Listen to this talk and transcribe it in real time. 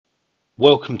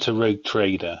Welcome to Rogue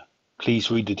Trader. Please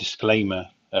read the disclaimer.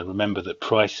 Remember that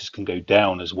prices can go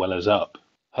down as well as up.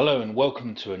 Hello and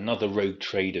welcome to another Rogue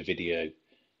Trader video.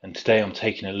 And today I'm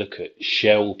taking a look at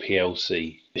Shell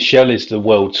PLC. Shell is the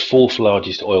world's fourth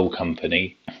largest oil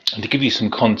company. And to give you some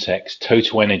context,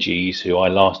 Total Energies, who I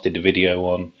last did a video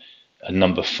on, are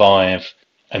number 5,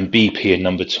 and BP are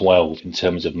number 12 in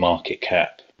terms of market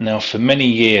cap. Now, for many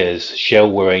years,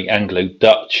 Shell were an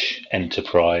Anglo-Dutch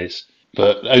enterprise,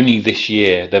 but only this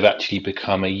year they've actually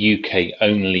become a UK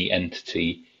only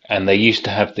entity, and they used to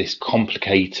have this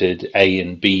complicated A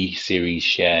and B series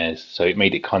shares, so it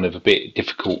made it kind of a bit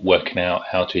difficult working out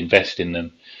how to invest in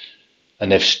them,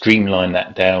 and they've streamlined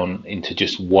that down into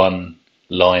just one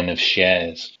line of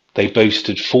shares. They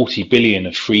boasted 40 billion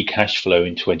of free cash flow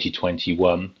in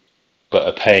 2021, but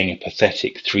are paying a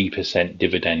pathetic 3%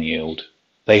 dividend yield.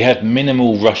 They have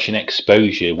minimal Russian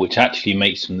exposure, which actually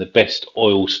makes them the best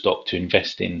oil stock to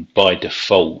invest in by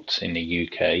default in the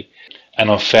UK.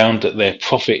 And I've found that their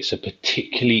profits are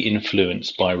particularly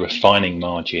influenced by refining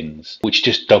margins, which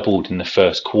just doubled in the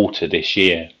first quarter this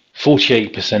year.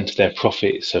 48% of their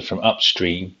profits are from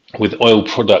upstream, with oil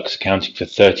products accounting for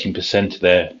 13% of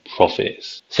their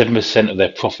profits. 7% of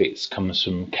their profits comes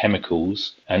from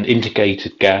chemicals, and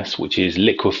integrated gas, which is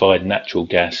liquefied natural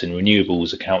gas, and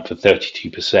renewables account for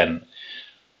 32%,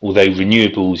 although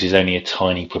renewables is only a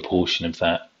tiny proportion of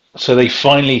that. So they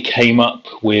finally came up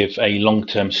with a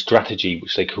long-term strategy,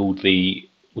 which they call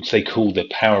the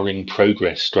Powering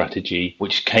Progress strategy,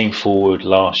 which came forward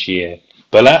last year.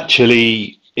 But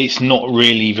actually, it's not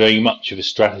really very much of a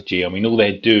strategy. I mean, all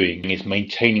they're doing is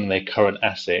maintaining their current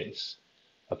assets,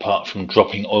 apart from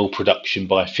dropping oil production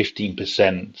by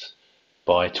 15%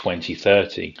 by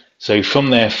 2030. So from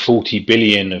their 40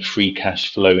 billion of free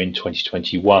cash flow in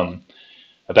 2021,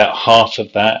 about half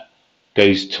of that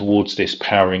goes towards this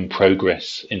Powering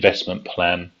Progress investment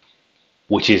plan,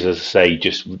 which is, as I say,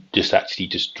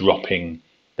 just dropping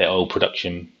their oil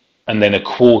production, and then a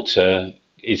quarter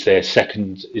is their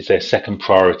second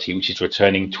priority, which is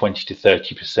returning 20 to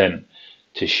 30%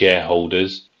 to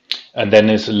shareholders. And then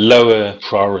there's lower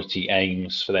priority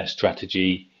aims for their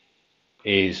strategy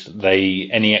is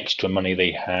any extra money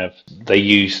they have, they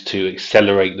use to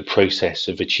accelerate the process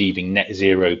of achieving net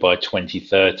zero by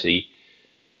 2030.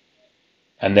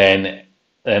 And then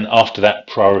after that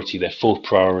priority, their fourth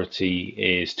priority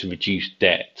is to reduce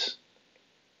debt.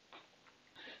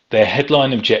 Their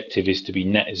headline objective is to be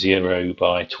net zero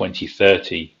by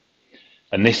 2030,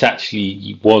 and this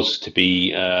actually was to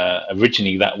be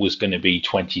originally that was going to be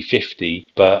 2050,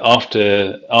 but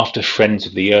after Friends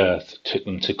of the Earth took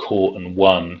them to court and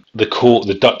won,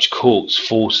 the Dutch courts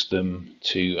forced them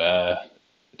to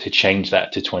change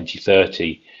that to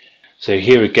 2030. So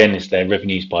here again is their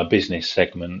revenues by business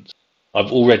segment.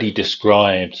 I've already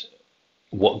described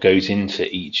what goes into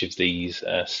each of these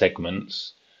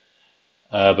segments.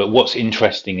 But what's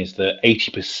interesting is that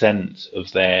 80% of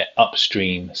their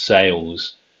upstream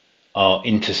sales are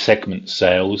inter-segment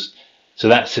sales. So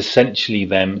that's essentially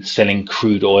them selling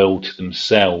crude oil to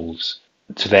themselves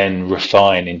to then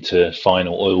refine into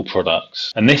final oil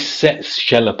products. And this sets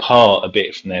Shell apart a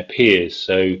bit from their peers.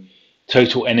 So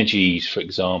Total Energies, for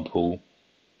example,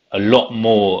 a lot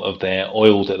more of their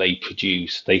oil that they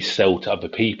produce, they sell to other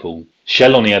people.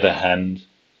 Shell, on the other hand,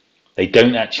 they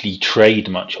don't actually trade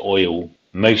much oil.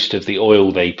 Most of the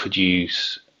oil they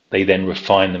produce, they then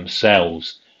refine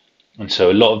themselves. And so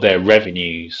a lot of their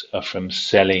revenues are from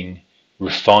selling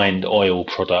refined oil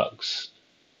products,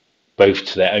 both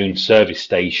to their own service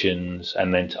stations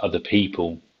and then to other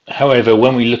people. However,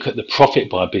 when we look at the profit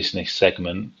by business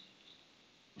segment,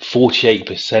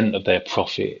 48% of their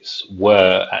profits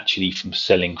were actually from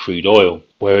selling crude oil,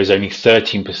 whereas only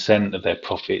 13% of their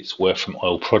profits were from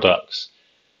oil products.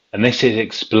 And this is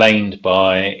explained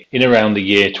by, in around the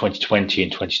year 2020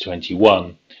 and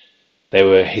 2021, there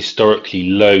were historically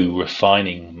low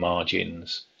refining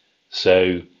margins.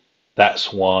 So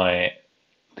that's why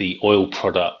the oil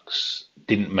products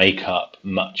didn't make up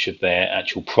much of their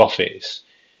actual profits,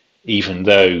 even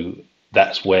though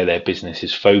that's where their business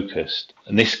is focused.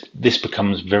 And this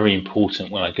becomes very important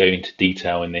when I go into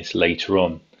detail in this later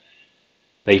on.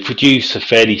 They produce a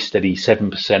fairly steady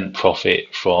 7% profit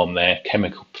from their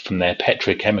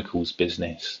petrochemicals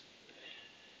business,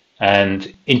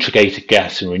 and integrated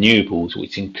gas and renewables,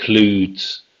 which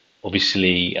includes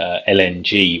obviously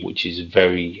LNG, which is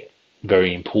very,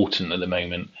 very important at the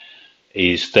moment,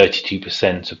 is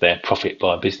 32% of their profit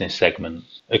by business segment.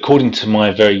 According to my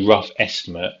very rough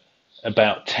estimate,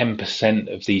 about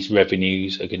 10% of these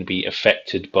revenues are going to be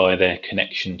affected by their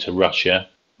connection to Russia.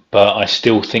 But I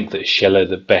still think that Shell are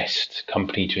the best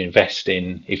company to invest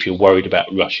in if you're worried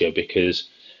about Russia, because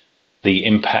the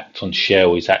impact on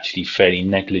Shell is actually fairly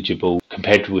negligible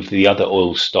compared with the other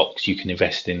oil stocks you can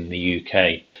invest in the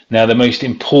UK. Now, the most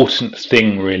important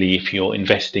thing really if you're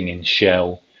investing in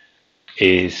Shell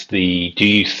is do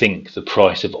you think the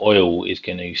price of oil is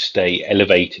going to stay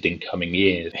elevated in coming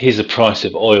years? Here's the price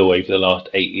of oil over the last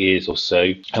 8 years or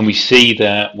so, and we see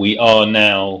that we are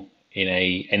now in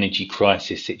a energy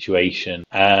crisis situation,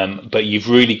 but you've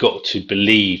really got to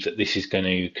believe that this is going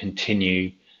to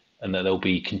continue and that there'll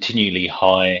be continually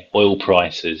high oil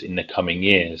prices in the coming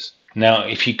years. Now,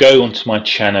 if you go onto my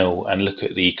channel and look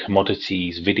at the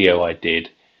commodities video I did,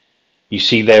 you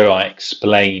see there I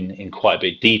explain in quite a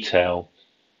bit of detail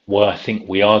why I think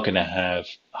we are going to have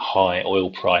high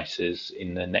oil prices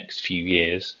in the next few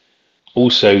years.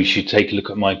 Also, you should take a look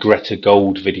at my Greta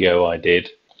Gold video I did.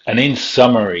 And in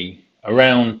summary,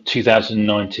 around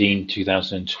 2019,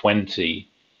 2020,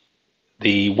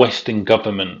 the Western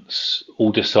governments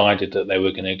all decided that they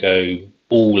were going to go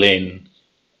all in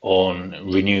on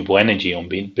renewable energy,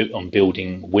 on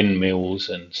building windmills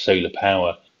and solar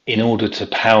power in order to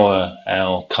power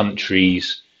our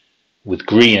countries with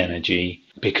green energy,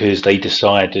 because they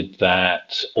decided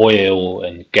that oil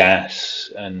and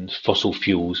gas and fossil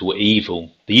fuels were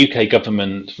evil. The UK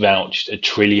government vouched £1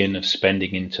 trillion of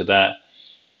spending into that.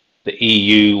 The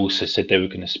EU also said they were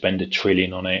going to spend £1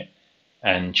 trillion on it.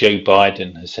 And Joe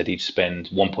Biden has said he'd spend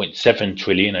 1.7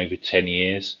 trillion over 10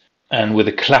 years. And with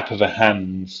a clap of a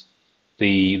hands,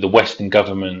 the Western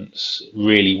governments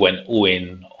really went all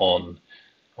in on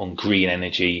green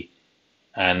energy,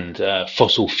 and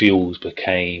fossil fuels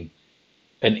became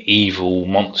an evil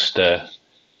monster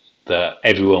that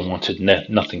everyone wanted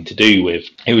nothing to do with.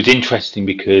 It was interesting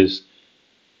because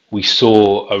we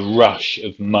saw a rush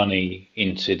of money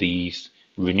into these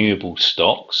renewable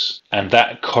stocks, and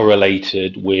that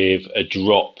correlated with a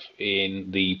drop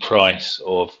in the price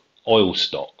of oil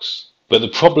stocks. But the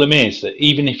problem is that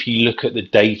even if you look at the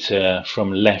data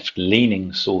from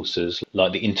left-leaning sources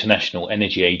like the International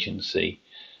Energy Agency,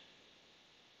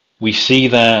 we see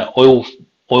that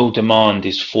oil demand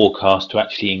is forecast to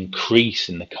actually increase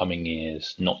in the coming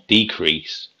years, not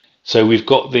decrease. So we've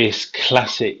got this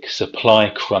classic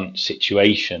supply crunch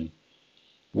situation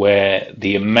where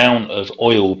the amount of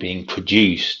oil being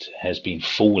produced has been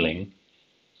falling,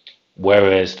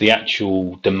 whereas the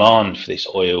actual demand for this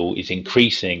oil is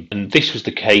increasing. And this was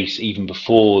the case even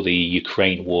before the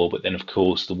Ukraine war, but then of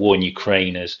course the war in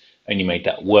Ukraine has only made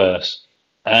that worse.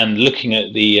 And looking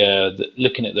at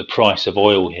the price of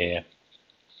oil here,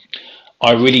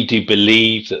 I really do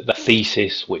believe that the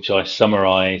thesis which I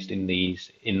summarized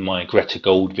in my Greta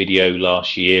Gold video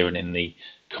last year and in the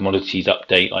commodities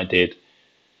update I did,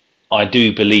 I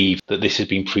do believe that this has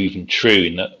been proven true,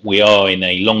 and that we are in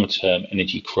a long-term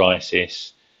energy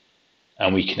crisis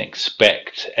and we can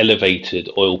expect elevated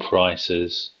oil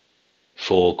prices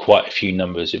for quite a few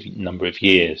number of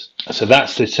years. So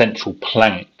that's the central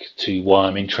plank to why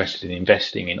I'm interested in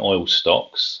investing in oil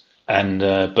stocks. And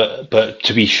but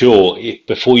to be sure,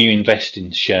 before you invest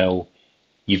in Shell,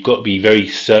 you've got to be very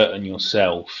certain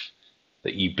yourself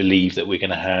that you believe that we're going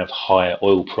to have higher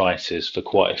oil prices for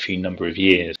quite a few number of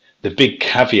years. The big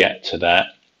caveat to that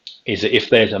is that if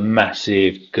there's a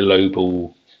massive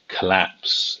global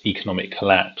collapse, economic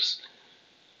collapse,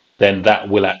 then that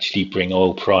will actually bring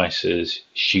oil prices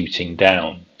shooting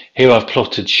down. Here I've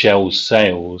plotted Shell's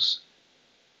sales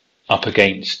up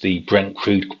against the Brent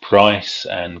crude price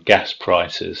and gas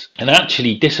prices. And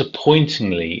actually,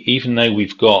 disappointingly, even though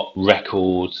we've got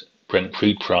record Brent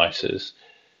crude prices,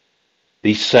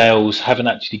 these sales haven't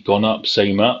actually gone up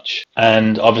so much.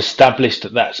 And I've established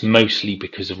that that's mostly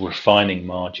because of refining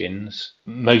margins.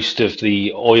 Most of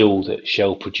the oil that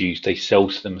Shell produce, they sell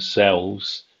to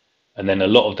themselves. And then a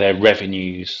lot of their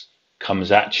revenues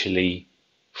comes actually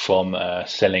from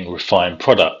selling refined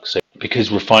products. So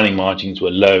because refining margins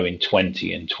were low in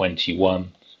 20 and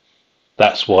 21,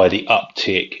 that's why the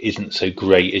uptick isn't so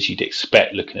great as you'd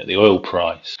expect looking at the oil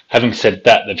price. Having said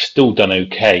that, they've still done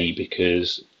okay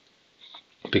because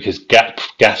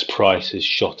gas prices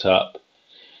shot up,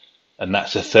 and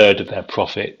that's a third of their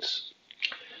profits.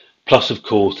 Plus, of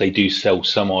course, they do sell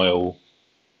some oil,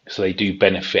 so they do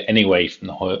benefit anyway from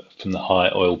the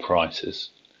high oil prices.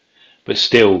 But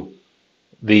still,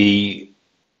 the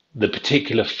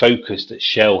particular focus that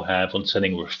Shell have on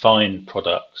selling refined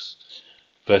products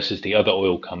versus the other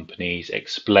oil companies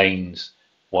explains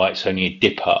why it's only a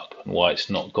dip up and why it's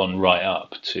not gone right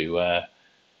up to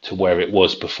where it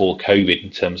was before COVID in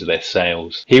terms of their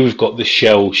sales. Here we've got the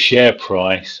Shell share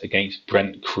price against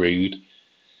Brent crude,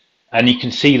 And you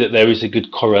can see that there is a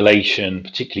good correlation,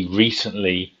 particularly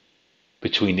recently,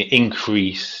 between the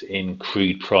increase in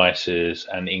crude prices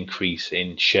and increase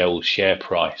in Shell share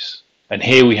price. And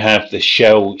here we have the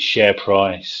Shell share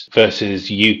price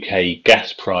versus UK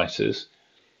gas prices.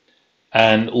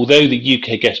 And although the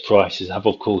UK gas prices have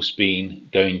of course been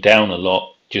going down a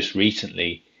lot just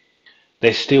recently,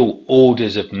 they're still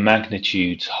orders of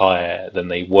magnitudes higher than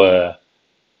they were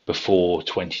before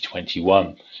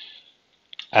 2021.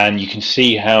 And you can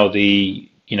see how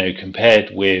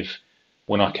compared with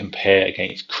when I compare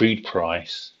against crude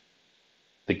price,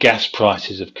 the gas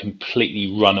prices have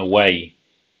completely run away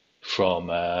from,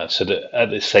 so that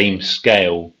at the same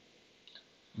scale,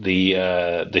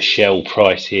 the Shell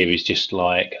price here is just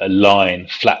like a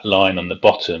flat line on the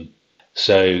bottom.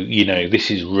 So,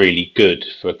 this is really good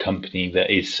for a company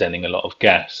that is selling a lot of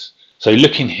gas. So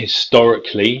looking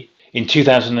historically, in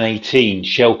 2018,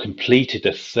 Shell completed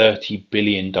a 30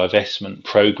 billion divestment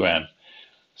program.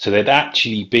 So they'd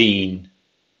actually been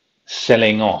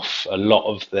selling off a lot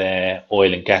of their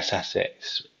oil and gas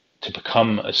assets to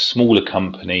become a smaller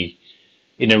company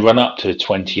in a run up to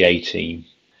 2018,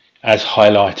 as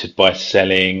highlighted by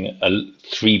selling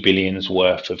 3 billion's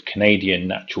worth of Canadian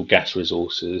natural gas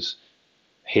resources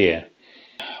here.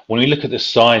 When we look at the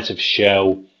size of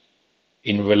Shell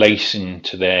in relation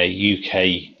to their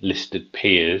UK listed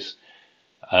peers,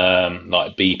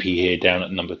 like BP here down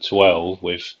at number 12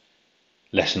 with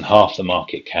less than half the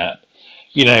market cap,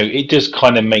 it does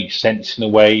kind of make sense in a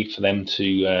way for them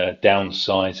to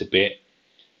downsize a bit,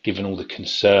 given all the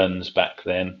concerns back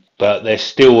then. But they're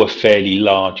still a fairly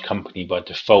large company by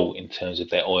default in terms of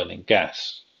their oil and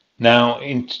gas. Now,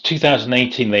 in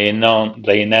 2018,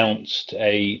 they announced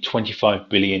a 25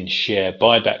 billion share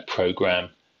buyback program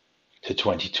to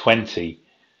 2020.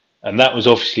 And that was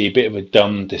obviously a bit of a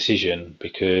dumb decision,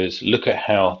 because look at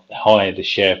how high the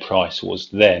share price was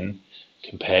then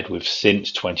compared with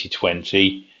since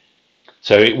 2020.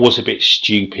 So it was a bit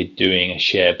stupid doing a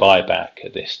share buyback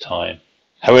at this time.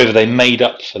 However, they made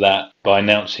up for that by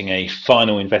announcing a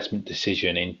final investment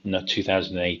decision in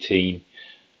 2018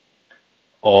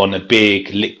 on a big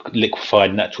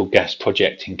liquefied natural gas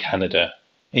project in Canada.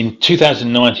 In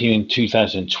 2019 and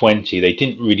 2020, they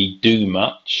didn't really do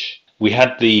much. We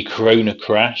had the Corona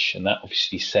crash, and that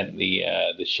obviously sent the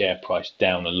share price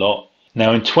down a lot.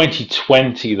 Now in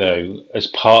 2020, though, as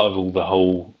part of the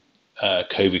whole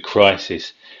COVID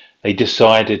crisis, they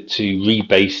decided to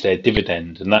rebase their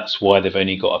dividend, and that's why they've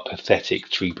only got a pathetic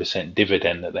 3%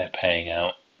 dividend that they're paying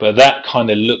out. But that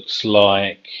kind of looks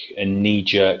like a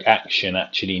knee-jerk action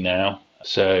actually now.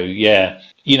 So yeah,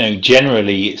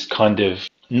 generally it's kind of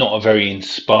not a very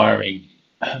inspiring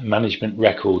management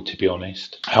record, to be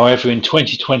honest. However, in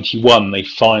 2021, they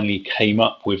finally came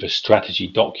up with a strategy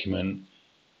document,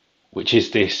 which is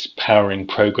this Powering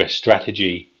Progress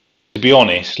strategy. To be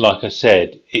honest, like I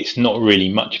said, it's not really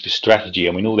much of a strategy.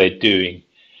 I mean, all they're doing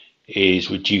is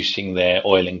reducing their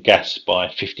oil and gas by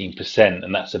 15%,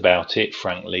 and that's about it,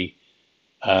 frankly.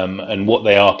 And what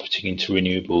they are putting into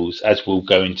renewables, as we'll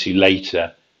go into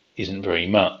later, isn't very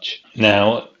much.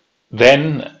 Now,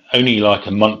 then, only like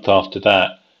a month after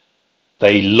that,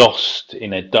 they lost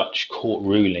in a Dutch court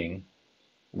ruling,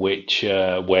 which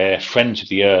where Friends of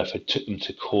the Earth had took them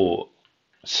to court,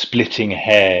 splitting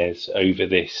hairs over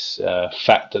this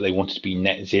fact that they wanted to be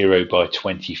net zero by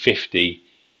 2050,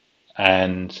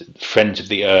 and Friends of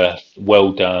the Earth,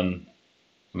 well done,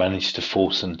 managed to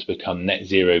force them to become net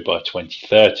zero by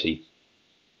 2030.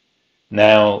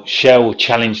 Now, Shell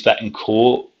challenged that in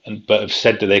court, but have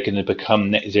said that they're going to become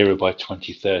net zero by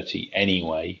 2030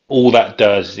 anyway. All that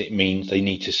does is it means they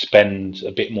need to spend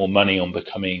a bit more money on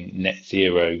becoming net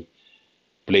zero,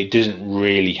 but it doesn't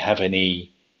really have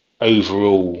any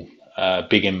overall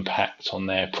big impact on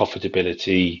their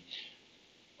profitability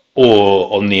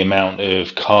or on the amount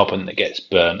of carbon that gets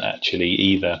burnt actually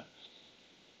either,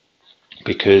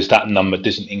 because that number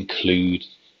doesn't include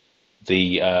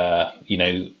the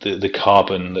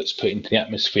carbon that's put into the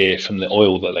atmosphere from the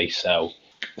oil that they sell.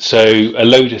 So a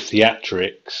load of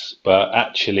theatrics, but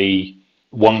actually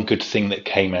one good thing that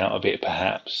came out of it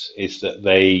perhaps is that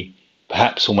they,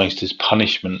 perhaps almost as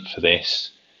punishment for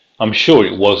this, I'm sure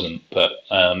it wasn't, but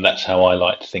that's how I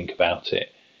like to think about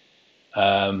it,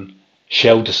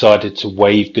 Shell decided to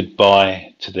wave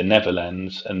goodbye to the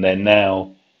Netherlands, and they're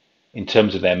now, in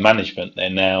terms of their management, they're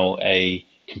now a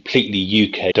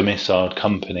completely UK domiciled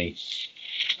company,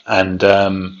 and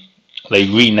they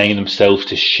renamed themselves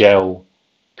to Shell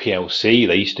PLC.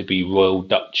 They used to be Royal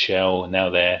Dutch Shell, and now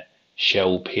they're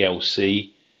Shell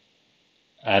PLC,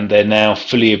 and they're now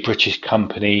fully a British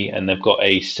company, and they've got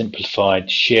a simplified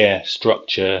share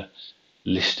structure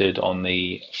listed on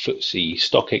the FTSE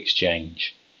stock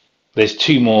exchange. There's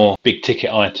two more big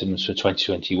ticket items for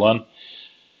 2021.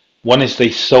 One is they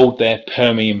sold their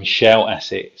Permian Shell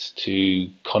assets to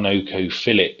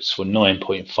ConocoPhillips for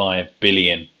 9.5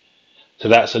 billion. So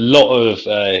that's a lot of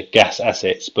gas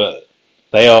assets, but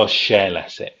they are shale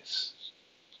assets.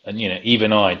 And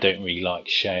even I don't really like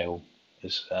shale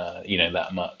as that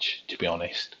much, to be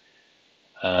honest.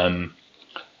 And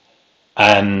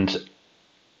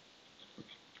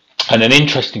an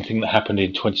interesting thing that happened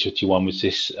in 2021 was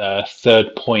this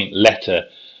third point letter.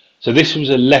 So this was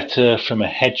a letter from a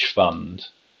hedge fund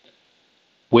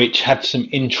which had some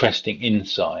interesting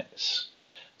insights.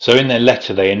 So in their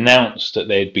letter, they announced that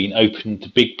they had been opened a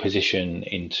big position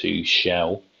into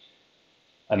Shell,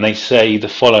 and they say the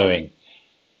following: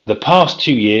 the past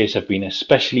 2 years have been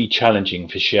especially challenging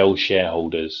for Shell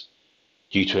shareholders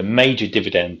due to a major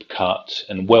dividend cut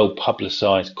and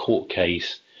well-publicised court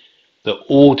case that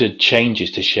ordered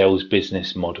changes to Shell's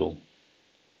business model.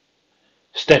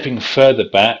 Stepping further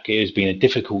back, it has been a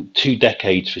difficult 2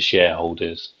 decades for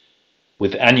shareholders,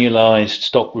 with annualized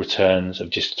stock returns of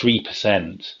just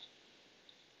 3%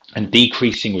 and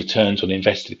decreasing returns on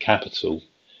invested capital.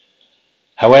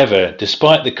 However,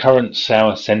 despite the current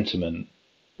sour sentiment,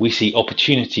 we see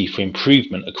opportunity for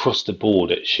improvement across the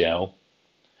board at Shell.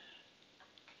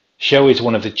 Shell is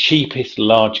one of the cheapest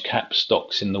large cap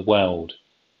stocks in the world,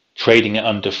 trading at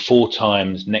under 4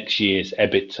 times next year's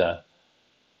EBITDA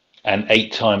and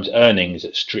 8 times earnings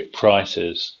at strip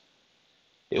prices.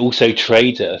 It also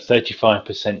trades at a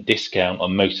 35% discount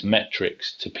on most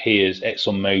metrics to peers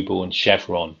ExxonMobil and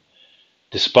Chevron,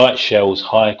 despite Shell's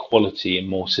higher quality and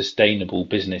more sustainable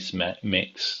business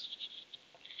mix.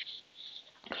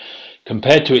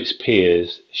 Compared to its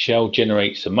peers, Shell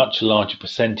generates a much larger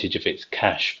percentage of its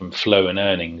cash from flow and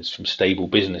earnings from stable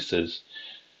businesses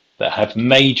that have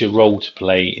major role to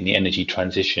play in the energy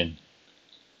transition.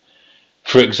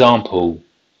 For example,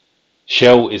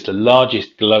 Shell is the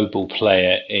largest global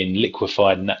player in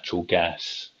liquefied natural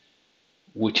gas,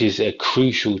 which is a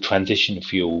crucial transition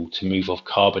fuel to move off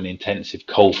carbon-intensive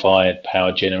coal-fired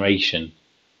power generation.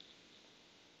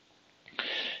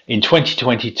 In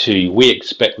 2022, we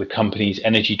expect the company's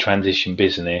energy transition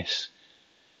business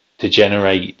to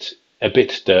generate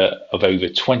EBITDA of over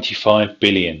 25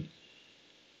 billion,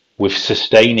 with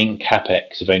sustaining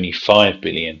capex of only 5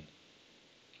 billion.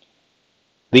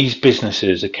 These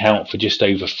businesses account for just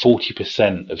over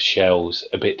 40% of Shell's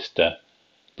EBITDA,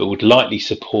 but would likely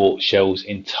support Shell's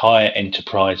entire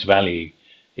enterprise value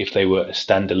if they were a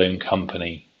standalone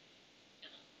company.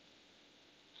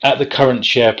 At the current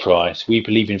share price, we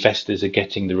believe investors are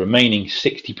getting the remaining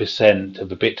 60% of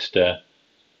EBITDA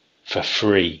for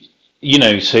free.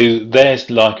 So there's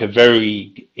like a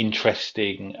very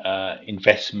interesting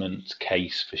investment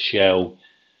case for Shell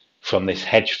from this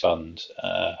hedge fund.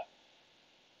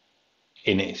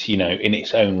 In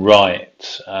its own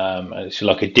right, it's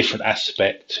like a different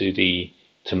aspect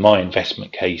to my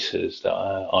investment cases that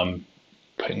I'm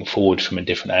putting forward from a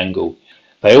different angle.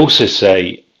 They also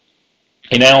say,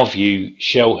 in our view,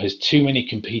 Shell has too many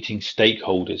competing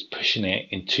stakeholders pushing it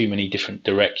in too many different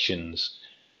directions,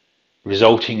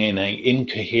 resulting in an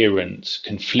incoherent,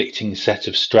 conflicting set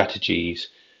of strategies,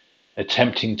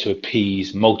 attempting to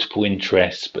appease multiple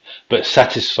interests but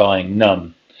satisfying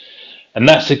none. And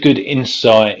that's a good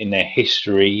insight in their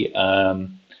history.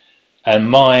 And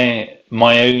my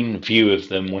own view of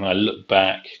them when I look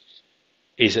back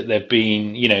is that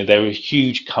they're a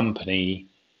huge company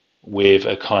with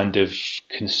a kind of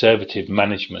conservative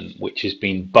management which has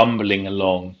been bumbling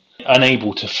along,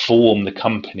 unable to form the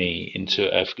company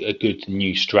into a good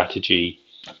new strategy.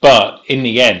 But in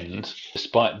the end,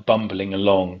 despite bumbling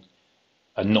along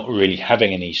and not really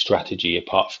having any strategy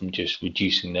apart from just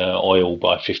reducing their oil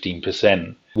by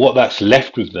 15%, what that's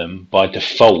left with them by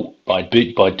default, by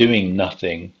doing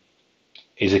nothing,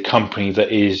 is a company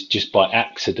that is just by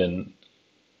accident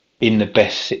in the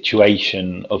best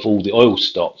situation of all the oil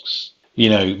stocks.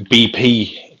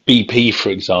 BP,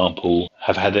 for example,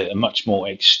 have had a much more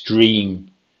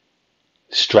extreme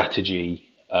strategy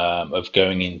of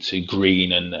going into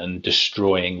green and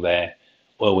destroying their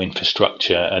oil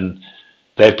infrastructure, and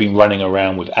they've been running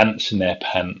around with ants in their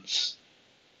pants.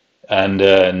 And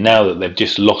now that they've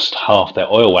just lost half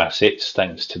their oil assets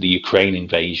thanks to the Ukraine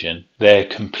invasion, they're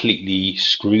completely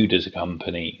screwed as a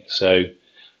company. So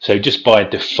just by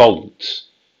default,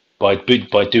 by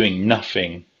doing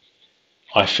nothing,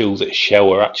 I feel that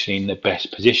Shell are actually in the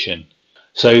best position.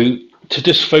 So to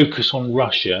just focus on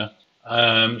Russia,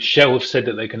 Shell have said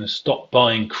that they're going to stop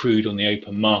buying crude on the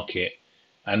open market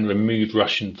and remove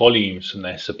Russian volumes from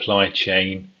their supply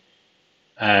chain.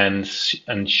 and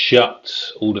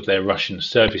shut all of their Russian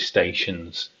service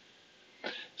stations.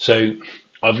 So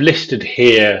I've listed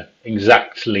here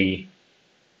exactly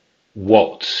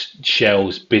what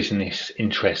Shell's business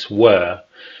interests were,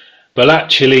 but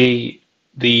actually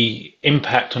the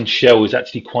impact on Shell is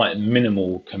actually quite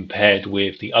minimal compared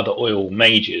with the other oil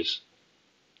majors.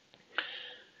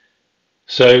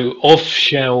 So of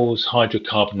Shell's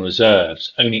hydrocarbon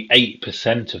reserves, only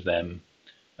 8% of them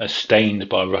are stained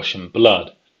by Russian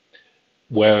blood,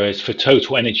 whereas for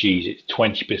Total Energies it's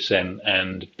 20%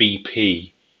 and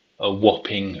BP a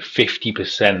whopping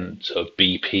 50% of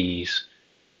BP's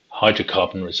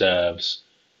hydrocarbon reserves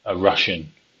are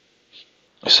Russian.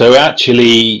 So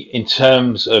actually, in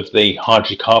terms of the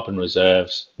hydrocarbon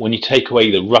reserves, when you take away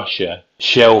the Russia,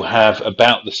 Shell have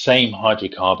about the same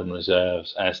hydrocarbon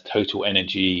reserves as Total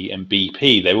Energy and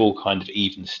BP. They're all kind of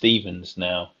even Stevens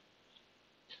now.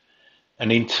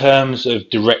 And in terms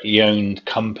of directly owned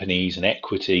companies and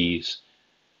equities,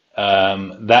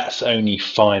 that's only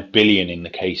 5 billion in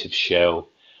the case of Shell,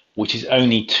 which is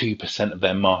only 2% of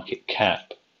their market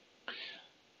cap.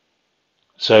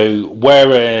 So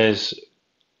whereas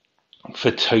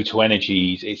for Total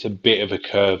Energies, it's a bit of a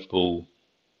curveball.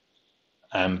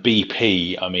 And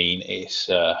BP, I mean, it's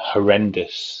a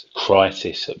horrendous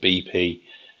crisis at BP.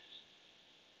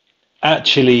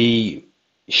 Actually,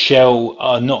 Shell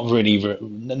are not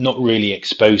really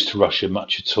exposed to Russia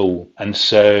much at all. And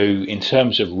so in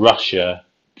terms of Russia,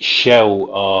 Shell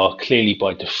are clearly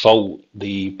by default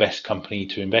the best company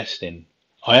to invest in.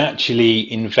 I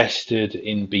actually invested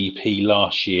in BP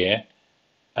last year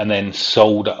and then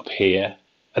sold up here,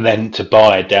 and then to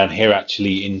buy down here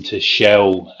actually into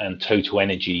Shell and Total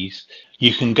Energies.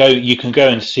 You can go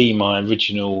and see my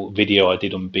original video I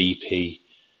did on BP,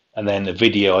 and then the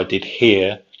video I did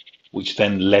here, which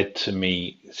then led to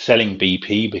me selling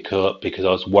BP because I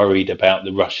was worried about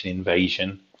the Russian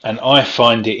invasion. And I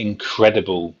find it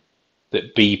incredible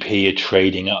that BP are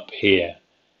trading up here.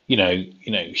 You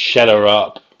know, Shell are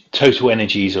up, Total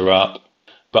Energies are up,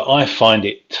 but I find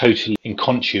it totally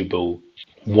inconceivable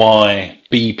why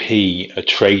BP are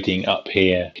trading up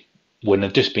here when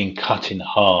they've just been cut in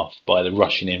half by the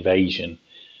Russian invasion.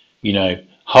 You know,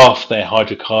 half their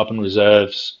hydrocarbon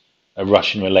reserves are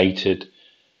Russian related,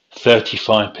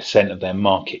 35% of their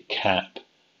market cap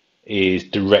is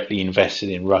directly invested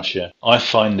in Russia. I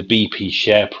find the BP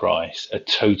share price a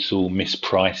total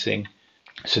mispricing.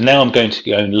 So now I'm going to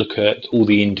go and look at all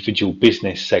the individual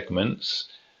business segments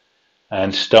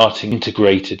and starting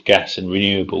integrated gas and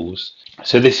renewables.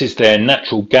 So this is their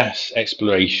natural gas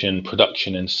exploration,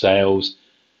 production and sales,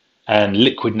 and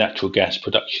liquid natural gas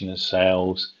production and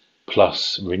sales,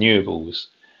 plus renewables.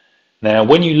 Now,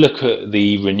 when you look at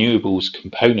the renewables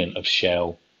component of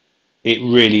Shell, it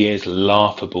really is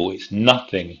laughable. It's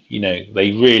nothing. You know,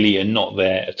 they really are not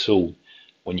there at all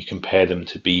when you compare them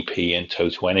to BP and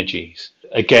Total Energies.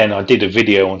 Again, I did a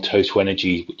video on Total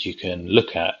Energies, which you can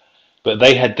look at, but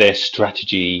they had their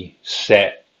strategy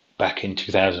set back in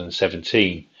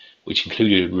 2017, which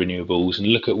included renewables, and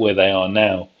look at where they are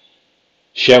now.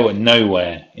 Shell are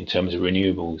nowhere in terms of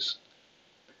renewables.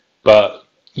 But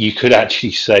you could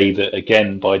actually say that,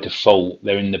 again, by default,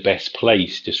 they're in the best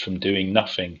place just from doing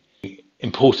nothing.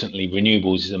 Importantly,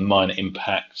 renewables is a minor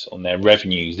impact on their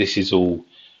revenues. This is all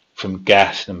from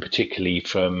gas and particularly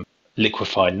from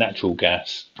liquefied natural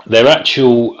gas. Their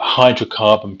actual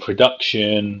hydrocarbon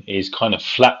production is kind of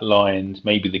flatlined.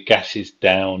 Maybe the gas is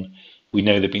down. We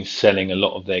know they've been selling a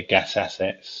lot of their gas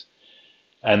assets,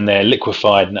 and their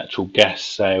liquefied natural gas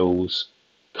sales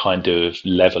kind of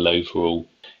level overall.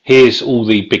 Here's all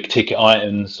the big ticket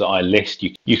items that I list.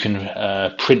 You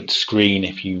can print screen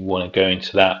if you want to go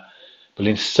into that. But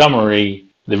in summary,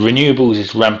 the renewables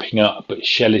is ramping up, but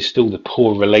Shell is still the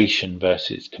poor relation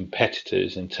versus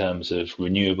competitors in terms of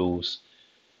renewables.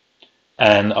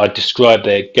 And I describe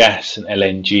their gas and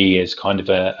LNG as kind of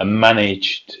a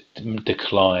managed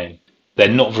decline. They're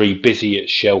not very busy at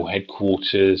Shell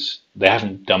headquarters. They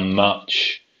haven't done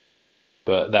much,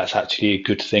 but that's actually a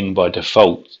good thing by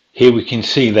default. Here we can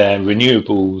see their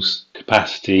renewables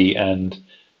capacity, and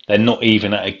they're not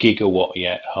even at a gigawatt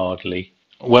yet, hardly.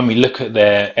 When we look at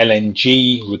their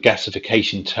LNG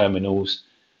regasification terminals,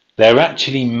 they're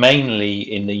actually mainly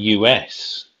in the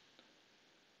US,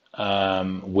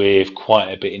 with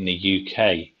quite a bit in the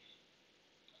UK.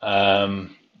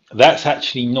 That's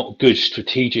actually not good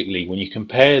strategically. When you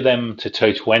compare them to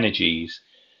Total Energies,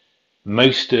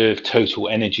 most of Total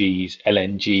Energies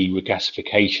LNG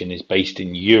regasification is based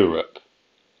in Europe,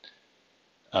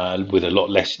 with a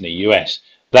lot less in the US.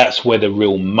 That's where the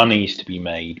real money is to be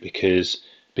made, because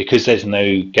there's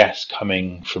no gas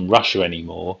coming from Russia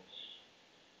anymore.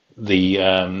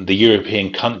 the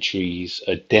European countries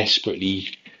are desperately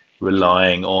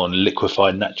relying on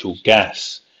liquefied natural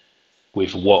gas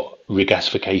with what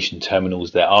regasification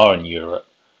terminals there are in Europe.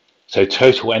 So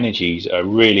Total Energies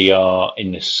really are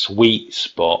in the sweet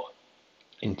spot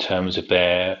in terms of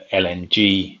their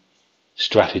LNG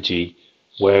strategy,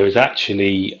 whereas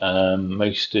actually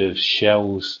most of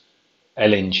Shell's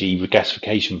LNG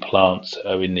regasification plants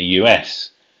are in the US,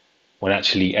 when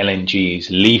actually LNG is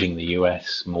leaving the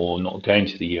US, more not going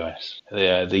to the US.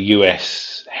 The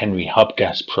US Henry Hub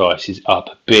gas price is up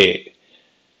a bit,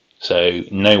 so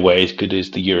nowhere as good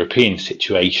as the European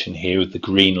situation here with the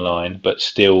green line, but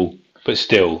still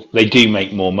they do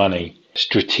make more money.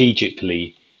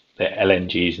 Strategically, their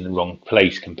LNG is in the wrong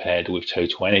place compared with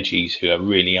Total Energies, who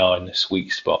really are in the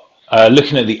sweet spot.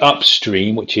 Looking at the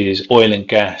upstream, which is oil and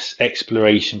gas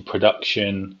exploration,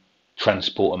 production,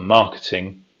 transport and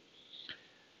marketing,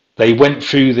 they went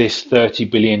through this 30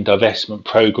 billion divestment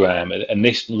program, and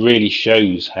this really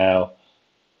shows how,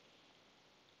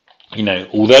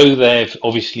 although they've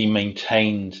obviously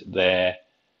maintained their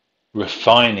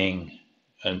refining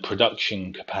and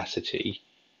production capacity,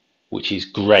 which is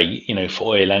great,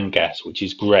 for oil and gas, which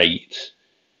is great,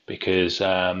 because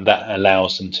that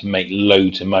allows them to make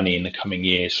loads of money in the coming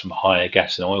years from higher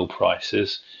gas and oil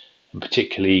prices, and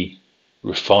particularly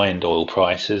refined oil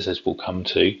prices, as we'll come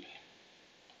to.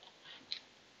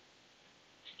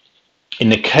 In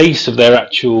the case of their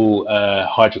actual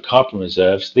hydrocarbon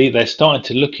reserves, they're starting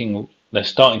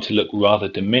to look rather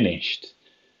diminished,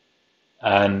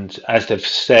 and as they've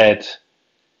said,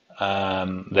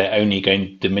 they're only going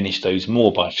to diminish those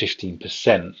more by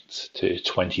 15% to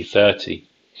 2030.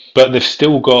 But they've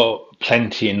still got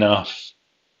plenty enough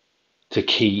to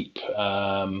keep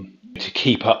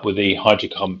up with the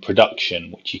hydrocarbon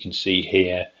production, which you can see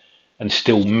here, and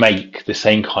still make the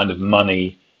same kind of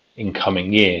money in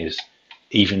coming years,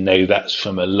 even though that's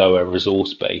from a lower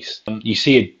resource base. You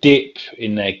see a dip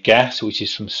in their gas, which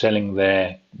is from selling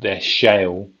their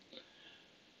shale.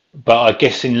 But I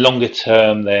guess in longer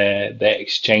term, they're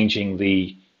exchanging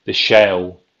the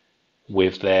shale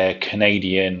with their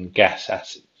Canadian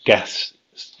gas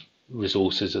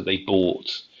resources that they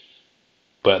bought,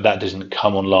 but that doesn't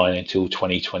come online until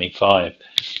 2025.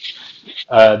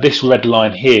 This red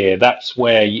line here, that's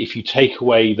where if you take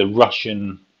away the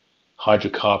Russian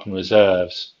hydrocarbon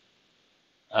reserves,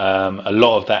 a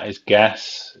lot of that is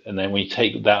gas, and then when you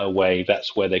take that away,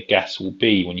 that's where the gas will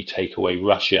be when you take away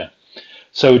Russia.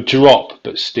 So a drop,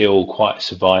 but still quite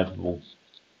survivable.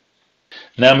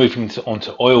 Now moving on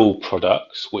to oil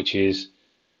products, which is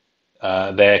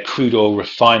their crude oil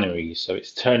refineries. So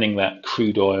it's turning that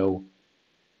crude oil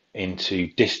into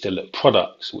distillate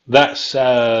products. That's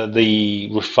that's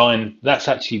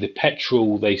actually the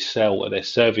petrol they sell at their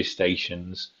service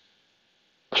stations.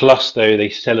 Plus, though, they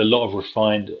sell a lot of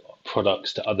refined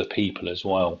products to other people as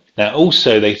well. Now,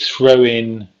 also they throw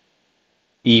in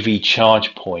EV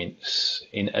charge points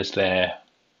into their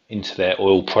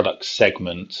oil products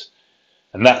segment,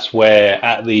 and that's where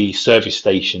at the service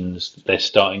stations they're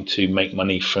starting to make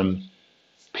money from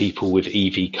people with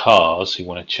EV cars who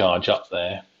want to charge up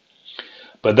there.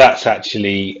 But that's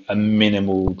actually a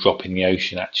minimal drop in the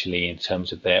ocean, actually, in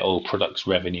terms of their oil products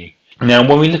revenue. Now,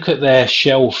 when we look at their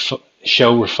Shell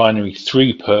refinery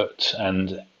throughput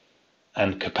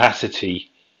and capacity,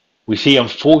 we see,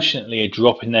 unfortunately, a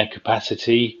drop in their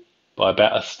capacity by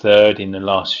about a third in the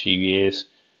last few years,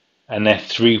 and their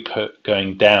throughput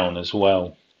going down as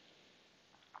well.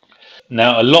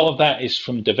 Now, a lot of that is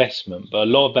from divestment, but a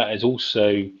lot of that is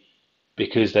also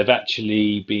because they've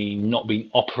actually not been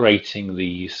operating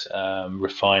these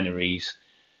refineries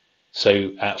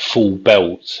so at full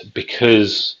belt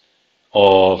because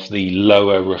of the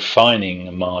lower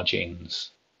refining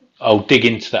margins. I'll dig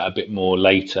into that a bit more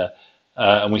later.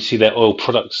 And we see their oil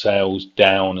product sales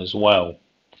down as well.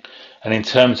 And in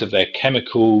terms of their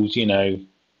chemicals,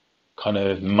 kind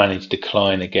of managed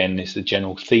decline again is the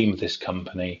general theme of this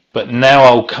company. But now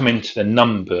I'll come into the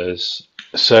numbers.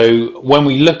 So when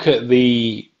we look at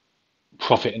the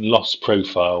profit and loss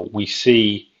profile, we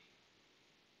see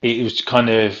it was kind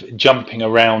of jumping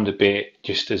around a bit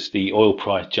just as the oil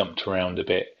price jumped around a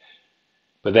bit.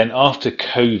 But then after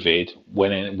COVID,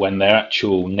 when their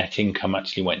actual net income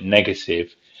actually went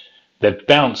negative, they've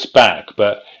bounced back.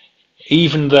 But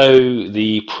even though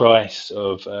the price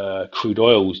of crude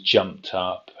oils jumped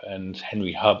up and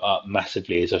Henry Hub up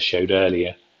massively, as I showed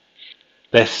earlier,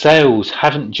 their sales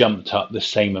haven't jumped up the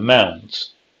same amount.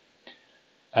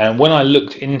 And when I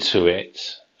looked into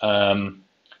it,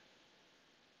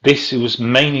 this was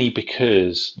mainly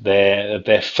because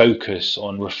their focus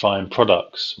on refined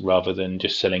products rather than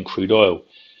just selling crude oil.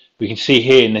 We can see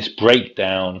here in this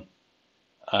breakdown,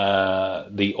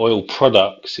 the oil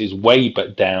products is way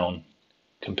but down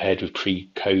compared with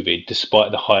pre-COVID, despite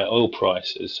the higher oil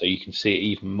prices. So you can see it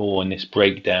even more in this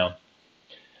breakdown.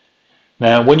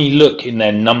 Now, when you look in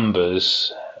their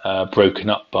numbers, broken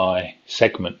up by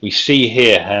segment, we see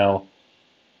here how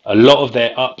a lot of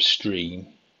their upstream,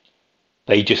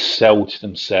 they just sell to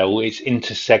themselves. It's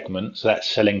into segments, so that's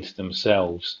selling to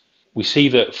themselves. We see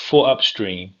that for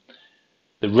upstream,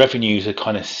 the revenues are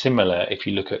kind of similar if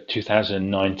you look at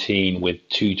 2019 with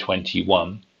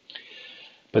 221.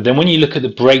 But then when you look at the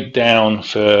breakdown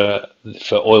for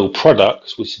oil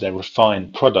products, which is their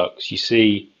refined products,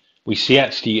 we see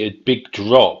actually a big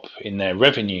drop in their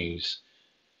revenues.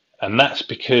 And that's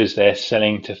because they're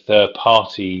selling to third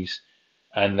parties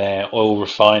and their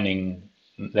refining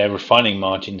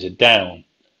margins are down.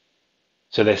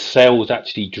 So their sales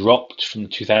actually dropped from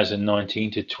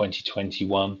 2019 to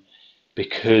 2021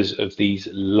 because of these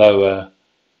lower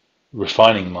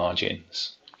refining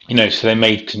margins. So they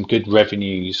made some good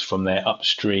revenues from their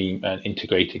upstream and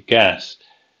integrated gas.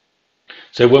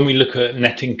 So when we look at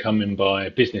net income in by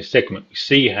business segment, we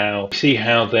see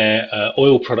how their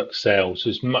oil product sales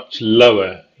was much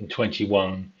lower in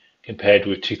 21 compared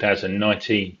with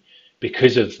 2019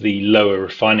 because of the lower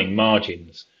refining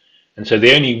margins. And so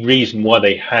the only reason why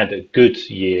they had a good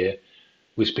year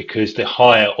was because the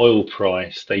higher oil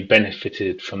price, they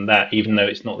benefited from that, even though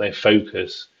it's not their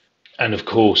focus. And of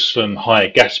course, from higher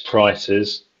gas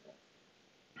prices,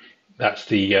 that's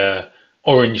the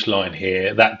orange line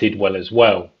here, that did well as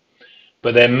well.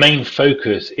 But their main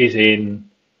focus is in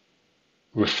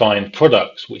refined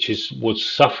products, which was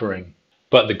suffering.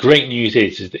 But the great news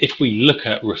is that if we look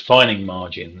at refining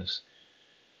margins,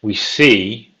 we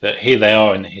see that here they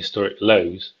are in the historic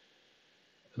lows.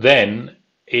 Then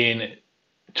in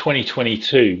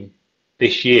 2022,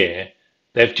 this year,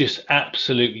 they've just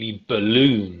absolutely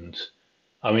ballooned.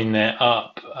 I mean, they're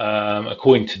up,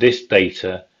 according to this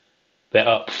data, they're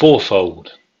up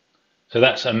fourfold. So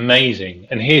that's amazing.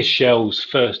 And here's Shell's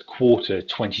first quarter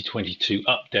 2022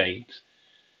 update.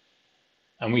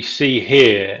 And we see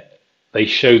here, they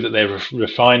show that their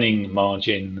refining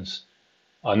margins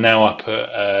are now up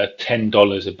at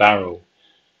 $10 a barrel.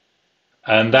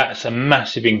 And that's a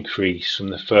massive increase from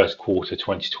the first quarter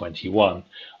 2021.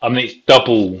 I mean, it's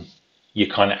double your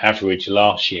kind of average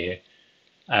last year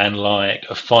and like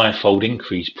a fivefold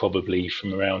increase probably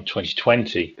from around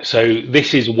 2020. So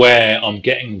this is where I'm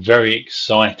getting very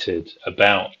excited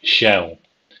about Shell,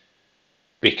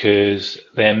 because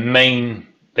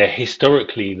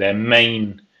historically their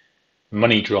main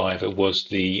money driver was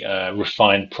the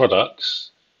refined products,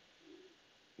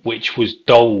 which was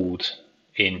dulled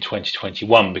in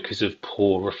 2021 because of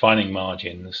poor refining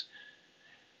margins.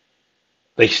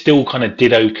 They still kind of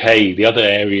did okay. The other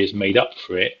areas made up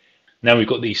for it. Now we've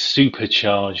got these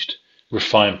supercharged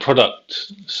refined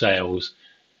product sales,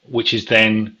 which is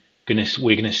then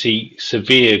we're going to see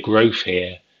severe growth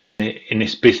here in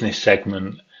this business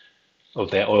segment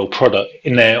of their oil product.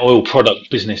 In their oil product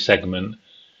business segment,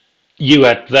 you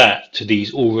add that to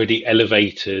these already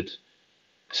elevated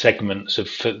segments of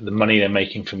the money they're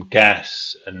making from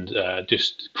gas and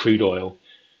just crude oil,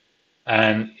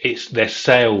 and their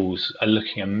sales are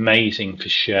looking amazing for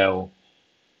Shell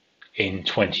in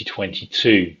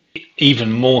 2022,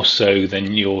 even more so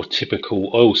than your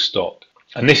typical oil stock.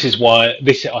 And this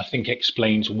I think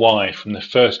explains why from the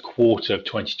first quarter of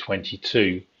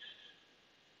 2022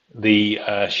 the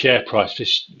share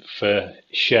price for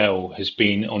Shell has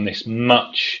been on this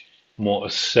much more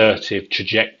assertive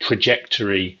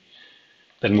trajectory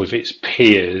than with its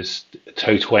peers,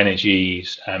 Total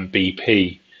Energies and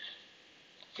BP,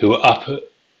 who are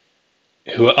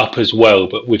up as well,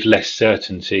 but with less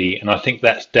certainty. And I think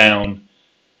that's down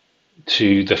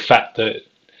to the fact that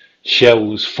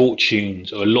Shell's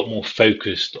fortunes are a lot more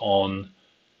focused on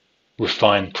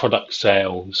refined product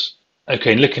sales.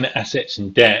 Okay, looking at assets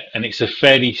and debt, and it's a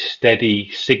fairly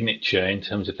steady signature in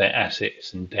terms of their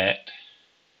assets and debt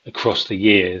across the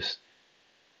years.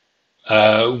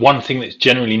 One thing that's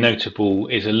generally notable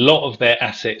is a lot of their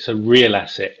assets are real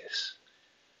assets,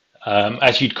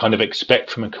 as you'd kind of expect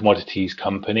from a commodities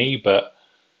company, but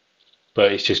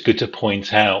it's just good to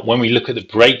point out when we look at the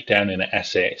breakdown in the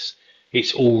assets,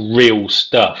 it's all real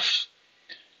stuff.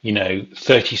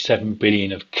 37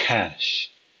 billion of cash,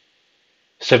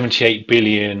 78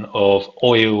 billion of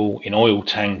oil in oil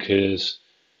tankers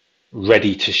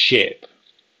ready to ship,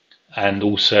 and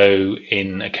also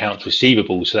in accounts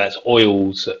receivable. So that's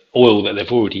oil that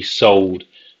they've already sold,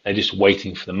 they're just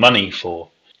waiting for the money for.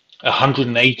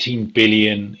 118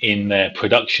 billion in their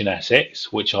production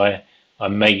assets, which I I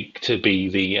make to be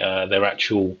their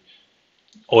actual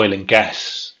oil and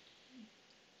gas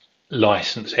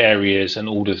license areas and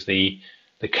all of the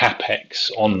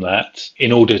capex on that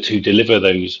in order to deliver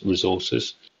those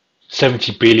resources.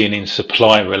 70 billion in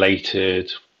supply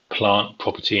related plant,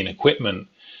 property and equipment.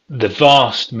 The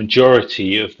vast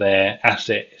majority of their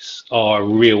assets are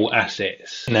real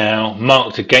assets. Now,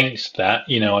 marked against that,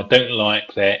 I don't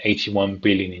like their 81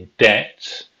 billion in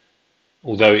debt,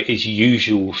 although it is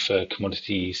usual for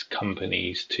commodities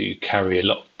companies to carry a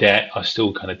lot of debt. I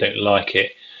still kind of don't like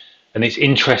it. And it's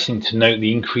interesting to note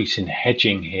the increase in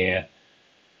hedging here,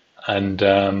 and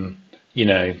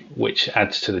which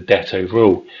adds to the debt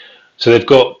overall. So they've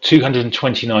got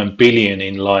 229 billion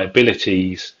in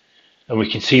liabilities, and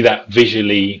we can see that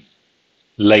visually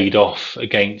laid off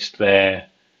against their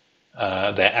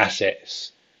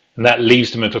assets, and that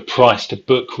leaves them with a price to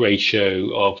book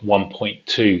ratio of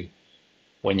 1.2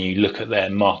 when you look at their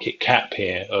market cap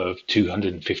here of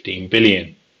 215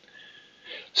 billion.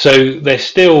 So they're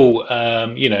still,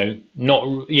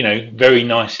 not, very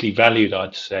nicely valued,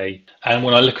 I'd say. And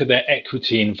when I look at their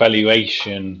equity and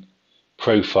valuation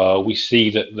profile, we see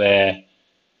that their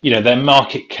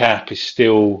market cap is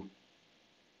still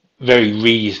very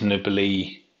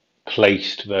reasonably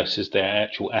placed versus their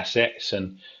actual assets.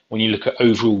 And when you look at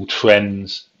overall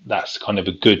trends, that's kind of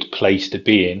a good place to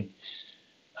be in,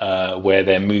 where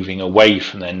they're moving away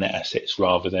from their net assets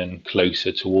rather than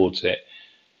closer towards it.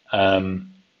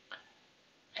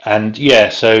 And yeah,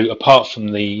 so apart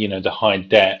from the the high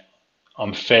debt,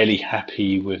 I'm fairly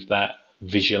happy with that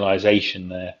visualization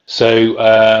there. So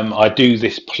I do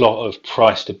this plot of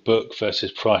price to book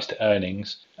versus price to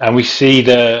earnings, and we see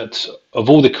that of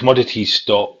all the commodity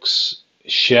stocks,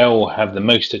 Shell have the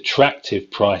most attractive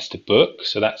price to book,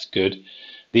 so that's good.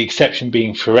 The exception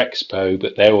being Ferexpo,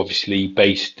 but they're obviously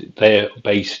based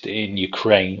in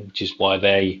Ukraine, which is why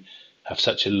they have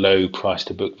such a low price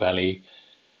to book value.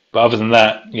 But other than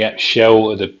that, yeah,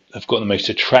 Shell have got the most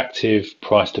attractive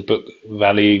price to book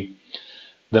value.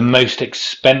 The most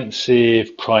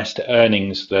expensive price to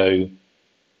earnings, though,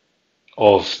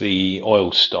 of the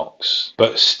oil stocks,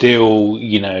 but still,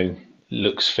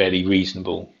 looks fairly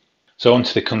reasonable. So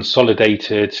onto the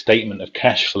consolidated statement of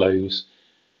cash flows,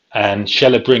 and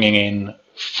Shell are bringing in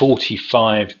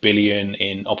 45 billion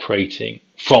in operating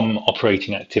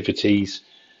activities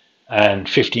and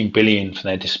 15 billion from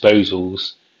their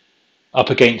disposals. Up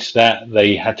against that,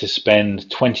 they had to spend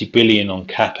 20 billion on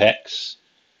capex,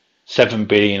 7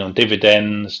 billion on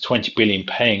dividends, 20 billion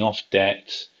paying off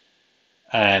debt,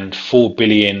 and 4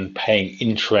 billion paying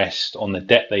interest on the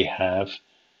debt they have,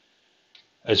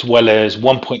 as well as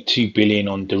 1.2 billion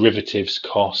on derivatives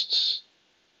costs.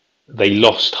 They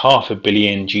lost $500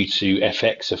 million due to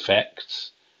FX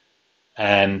effects,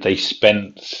 and they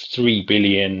spent 3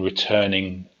 billion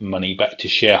returning money back to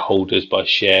shareholders by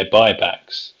share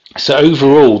buybacks. So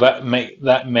overall, that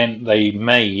meant they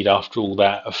made, after all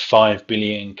that, a 5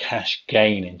 billion cash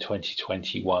gain in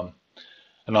 2021.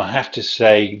 And I have to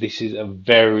say, this is a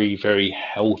very, very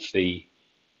healthy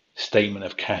statement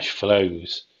of cash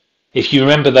flows. If you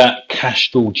remember that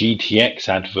Castrol GTX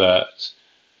advert,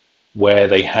 where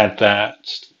they had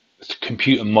that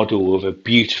computer model of a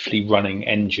beautifully running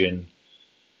engine,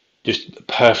 just a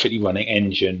perfectly running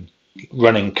engine,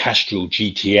 running Castrol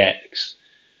GTX,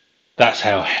 that's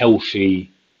how healthy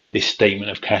this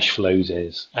statement of cash flows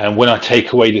is. And when I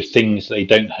take away the things they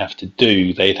don't have to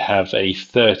do, they'd have a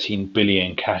 13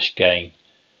 billion cash gain.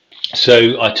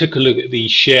 So I took a look at the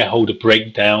shareholder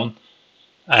breakdown,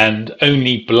 and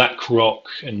only BlackRock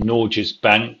and Norges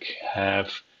Bank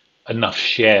have enough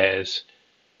shares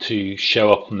to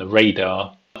show up on the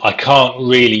radar. I can't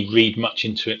really read much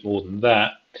into it more than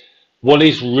that. What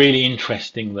is really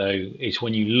interesting, though, is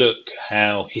when you look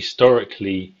how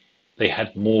historically they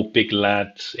had more big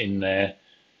lads in there,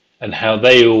 and how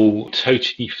they all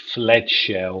totally fled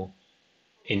Shell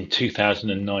in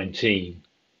 2019.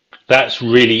 That's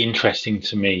really interesting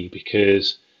to me,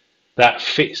 because that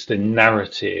fits the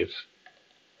narrative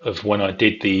of when I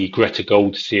did the Greta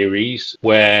Gold series,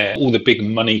 where all the big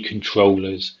money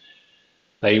controllers,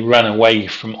 they ran away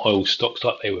from oil stocks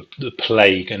like they were the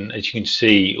plague, and as you can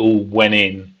see, all went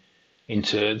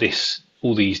into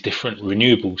all these different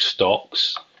renewable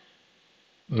stocks,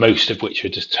 most of which are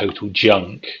just total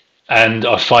junk. And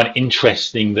I find it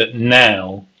interesting that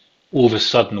now, all of a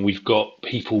sudden, we've got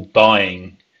people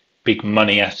buying, big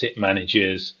money asset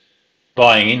managers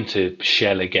buying into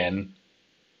Shell again,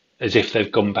 as if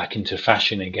they've gone back into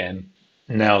fashion again,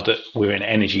 now that we're in an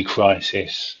energy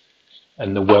crisis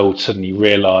and the world suddenly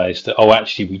realised that, oh,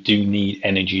 actually, we do need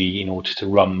energy in order to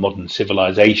run modern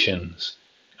civilizations.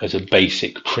 as a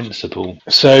basic principle.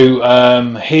 So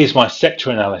here's my sector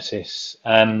analysis,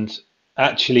 and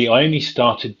actually I only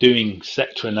started doing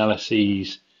sector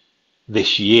analyses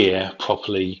this year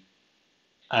properly,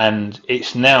 and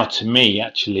it's now to me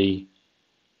actually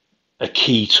a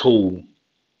key tool.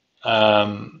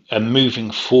 And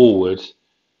moving forward,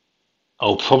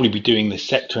 I'll probably be doing the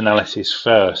sector analysis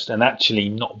first and actually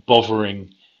not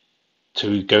bothering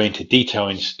to go into detail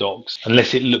in stocks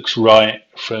unless it looks right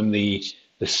from the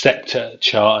sector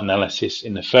chart analysis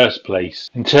in the first place.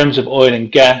 In terms of oil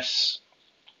and gas,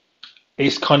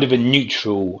 it's kind of a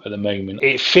neutral at the moment.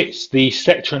 It fits, the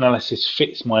sector analysis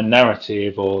fits my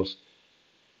narrative of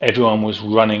everyone was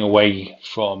running away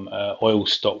from oil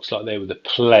stocks like they were the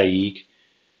plague,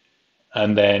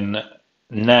 and then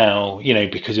now, you know,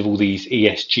 because of all these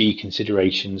ESG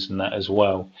considerations and that as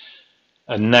well,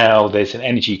 and now there's an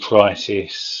energy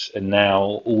crisis, and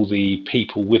now all the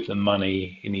people with the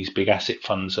money in these big asset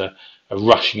funds are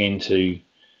rushing into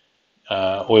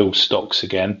oil stocks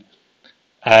again.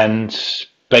 And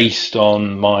based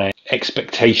on my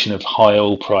expectation of high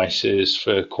oil prices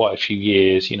for quite a few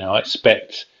years, you know, I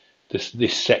expect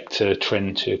this sector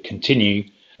trend to continue.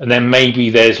 And then maybe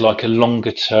there's like a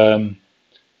longer term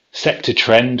sector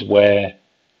trend where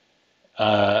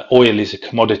oil is a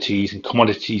commodities, and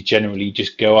commodities generally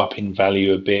just go up in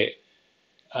value a bit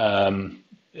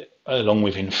along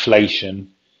with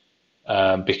inflation,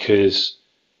 because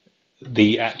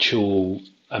the actual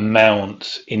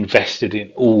amount invested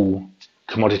in all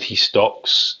commodity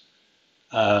stocks,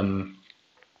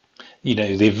 you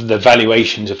know, the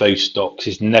valuations of those stocks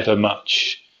is never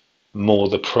much more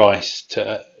the price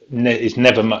to is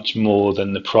never much more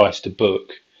than the price to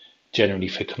book generally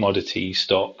for commodity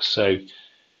stocks.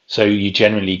 So you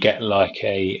generally get like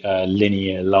a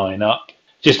linear line up.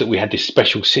 Just that we had this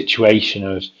special situation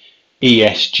of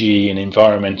ESG and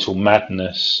environmental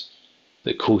madness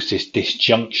that caused this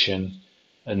disjunction,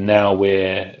 and now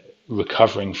we're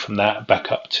recovering from that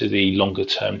back up to the longer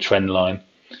term trend line.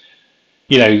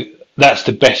 You know, that's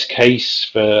the best case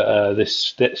for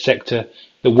this sector.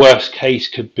 The worst case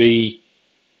could be,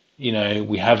 you know,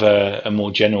 we have a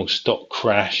more general stock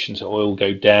crash and so oil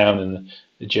go down and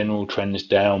the general trend is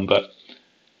down. But,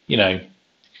 you know,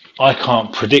 I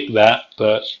can't predict that,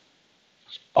 but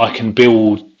I can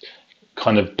build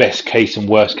kind of best case and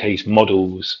worst case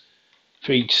models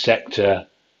for each sector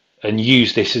and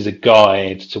use this as a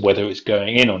guide to whether it's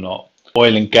going in or not.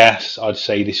 Oil and gas, I'd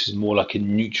say this is more like a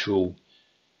neutral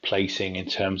placing in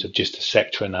terms of just a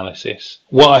sector analysis.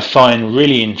 What I find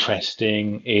really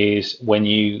interesting is when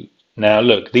you now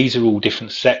look, these are all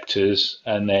different sectors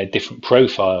and they're different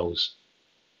profiles.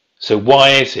 So why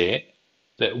is it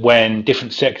that when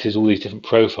different sectors, all these different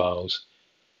profiles,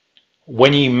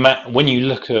 when you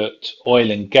look at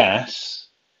oil and gas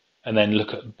and then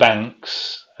look at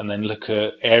banks and then look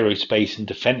at aerospace and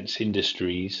defense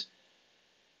industries,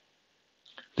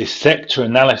 the sector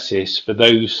analysis for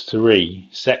those three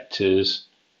sectors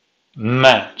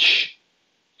match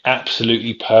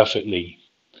absolutely perfectly.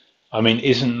 I mean,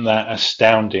 isn't that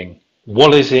astounding?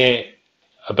 What is it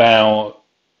about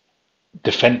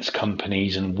defense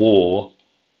companies and war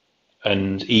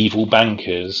and evil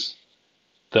bankers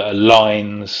that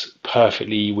aligns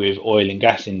perfectly with oil and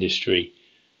gas industry?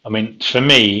 I mean, for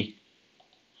me,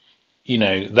 you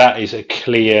know, that is a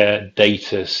clear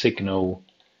data signal,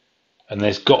 and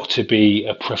there's got to be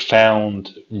a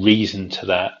profound reason to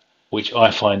that, which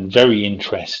I find very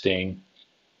interesting.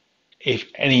 If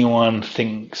anyone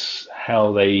thinks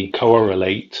how they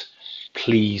correlate,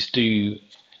 please do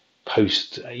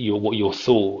post your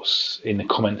thoughts in the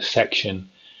comments section.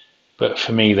 But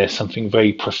for me, there's something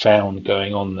very profound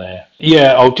going on there.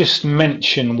 Yeah, I'll just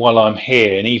mention while I'm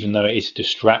here, and even though it is a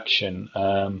distraction,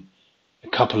 a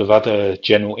couple of other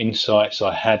general insights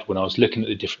I had when I was looking at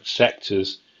the different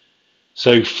sectors.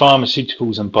 So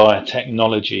pharmaceuticals and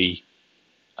biotechnology,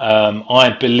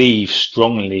 I believe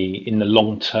strongly in the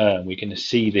long term we're going to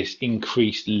see this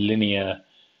increased linear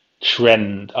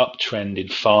uptrend in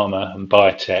pharma and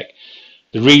biotech.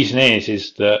 The reason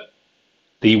is that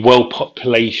the world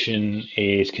population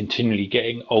is continually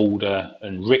getting older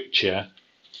and richer,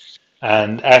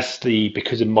 and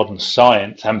because of modern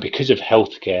science and because of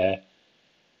healthcare,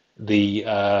 the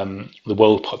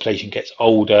world population gets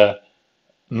older,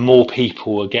 more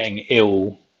people are getting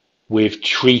ill with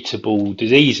treatable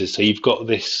diseases. So you've got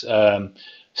this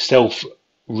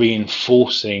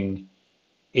self-reinforcing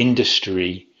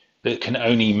industry that can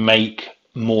only make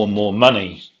more and more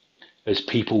money as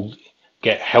people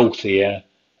get healthier,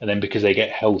 and then because they get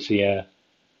healthier,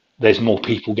 there's more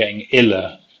people getting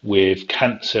iller with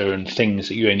cancer and things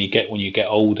that you only get when you get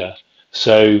older.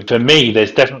 So for me,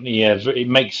 there's definitely it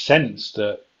makes sense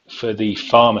that for the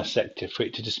pharma sector, for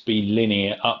it to just be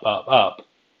linear up, up, up.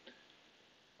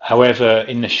 However,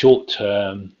 in the short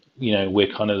term,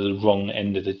 we're kind of the wrong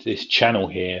end of this channel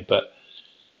here, but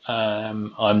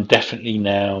I'm definitely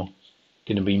now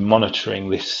going to be monitoring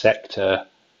this sector,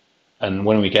 and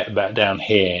when we get back down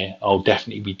here, I'll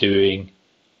definitely be doing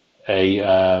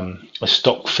a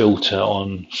stock filter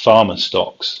on pharma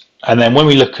stocks. And then when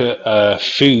we look at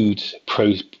food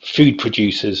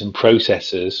producers and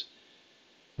processors,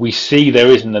 we see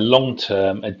there is in the long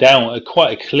term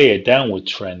quite a clear downward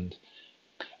trend.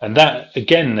 And that,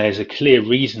 again, there's a clear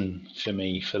reason for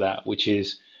me for that, which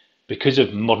is because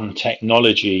of modern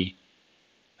technology,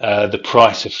 the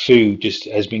price of food just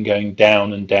has been going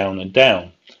down and down and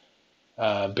down.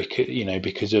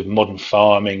 Because of modern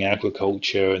farming,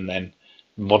 agriculture, and then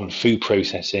modern food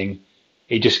processing,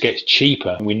 it just gets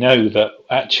cheaper. We know that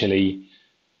actually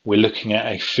we're looking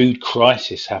at a food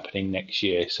crisis happening next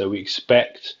year. So we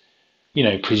expect,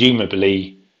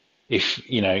 presumably, if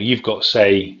you've got,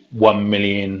 say, 1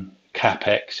 million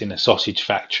capex in a sausage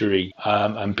factory,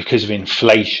 and because of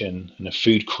inflation and a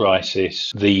food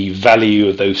crisis, the value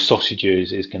of those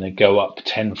sausages is going to go up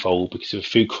tenfold because of a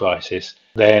food crisis,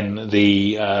 then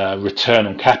the return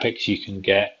on capex you can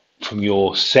get from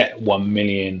your set 1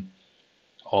 million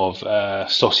of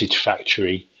sausage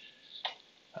factory,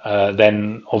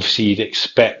 then obviously you'd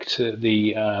expect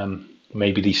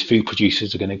maybe these food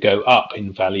producers are going to go up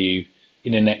in value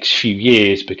in the next few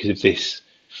years because of this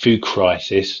food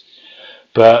crisis.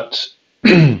 But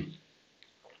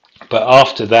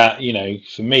after that,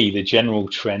 for me, the general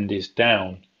trend is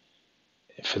down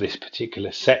for this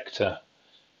particular sector,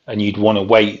 and you'd want to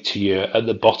wait till you're at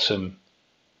the bottom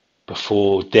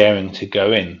before daring to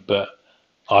go in. But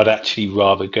I'd actually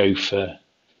rather go for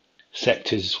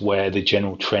sectors where the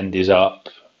general trend is up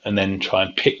and then try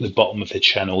and pick the bottom of the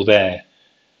channel there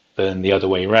than the other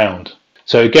way around.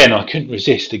 So again, I couldn't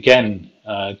resist going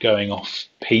off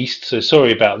piste. So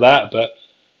sorry about that, but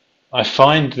I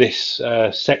find this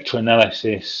sector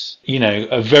analysis,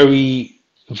 a very,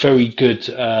 very good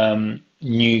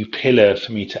new pillar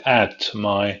for me to add to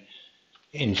my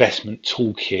investment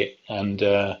toolkit. And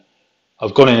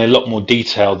I've gone in a lot more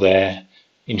detail there.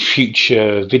 In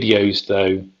future videos,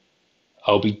 though,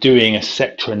 I'll be doing a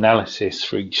sector analysis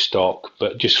for each stock,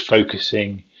 but just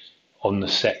focusing on the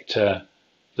sector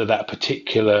that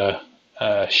particular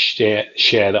share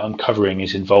that I'm covering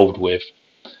is involved with.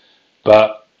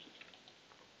 But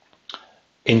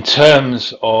in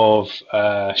terms of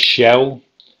SHEL,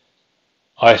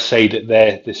 I say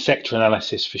that the sector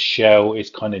analysis for SHEL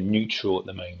is kind of neutral at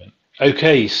the moment.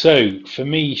 Okay, so for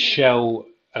me, SHEL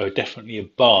are definitely a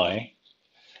buy.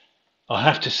 I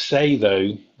have to say,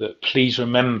 though, that please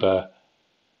remember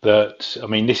that,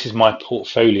 this is my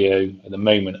portfolio at the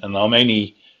moment, and I'm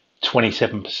only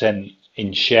 27%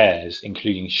 in shares,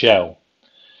 including SHEL.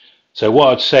 So what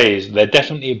I'd say is they're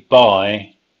definitely a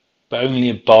buy, but only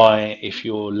a buy if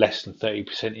you're less than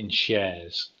 30% in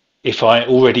shares. If I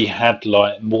already had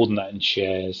more than that in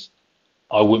shares,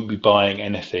 I wouldn't be buying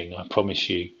anything, I promise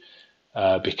you,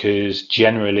 because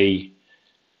generally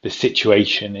the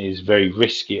situation is very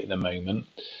risky at the moment.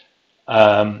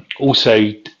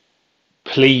 Also,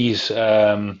 please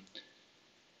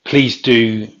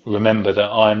do remember that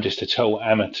I'm just a total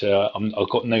amateur. I've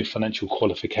got no financial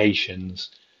qualifications,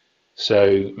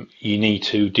 so you need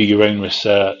to do your own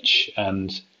research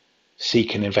and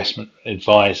seek an investment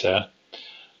advisor.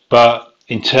 But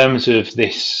in terms of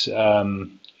this,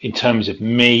 in terms of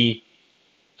me,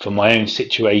 for my own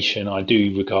situation, I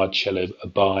do regard SHEL a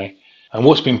buy. And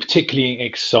what's been particularly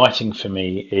exciting for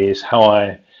me is how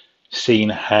I've seen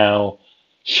how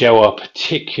SHEL are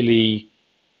particularly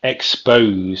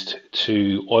exposed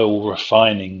to oil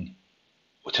refining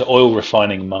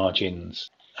margins,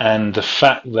 and the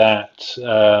fact that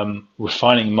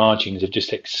refining margins have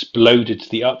just exploded to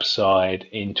the upside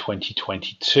in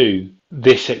 2022.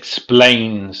 This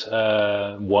explains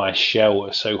why SHEL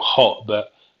are so hot,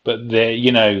 but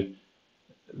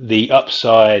the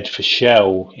upside for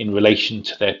SHEL in relation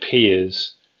to their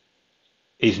peers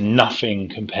is nothing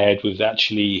compared with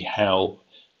actually how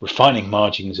refining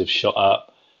margins have shot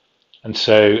up. And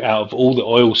so out of all the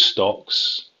oil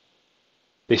stocks,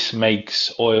 this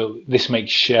makes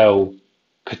SHEL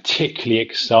particularly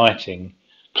exciting.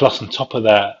 Plus, on top of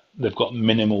that, they've got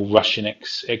minimal Russian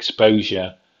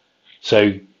exposure.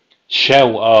 So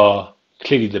SHEL are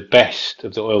clearly the best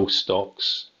of the oil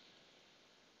stocks,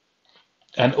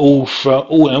 and all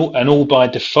by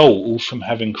default, all from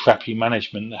having crappy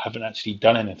management that haven't actually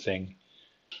done anything.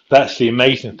 That's the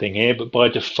amazing thing here. But by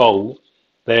default,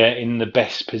 they're in the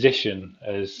best position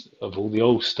as of all the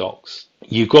oil stocks.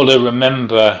 You've got to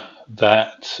remember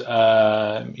that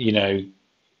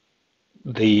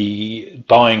the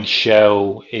buying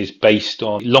Shell is based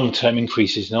on long-term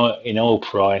increases in oil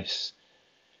price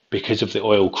because of the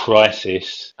oil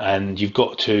crisis, and you've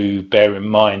got to bear in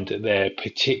mind that they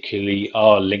particularly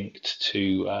are linked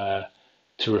to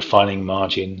refining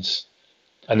margins.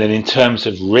 And then in terms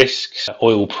of risks,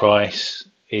 oil price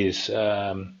is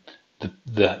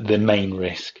the main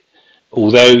risk.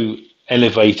 Although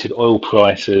elevated oil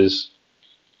prices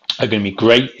are going to be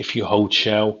great if you hold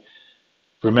Shell,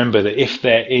 remember that if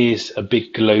there is a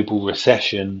big global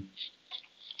recession,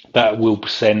 that will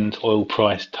send oil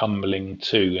price tumbling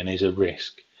too and is a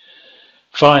risk.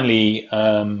 Finally,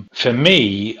 for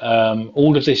me,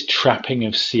 all of this trapping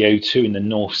of CO2 in the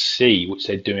North Sea, which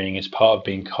they're doing as part of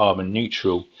being carbon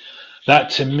neutral, that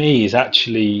to me is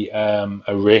actually a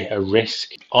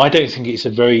risk. I don't think it's a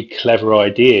very clever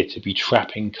idea to be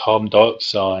trapping carbon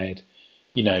dioxide,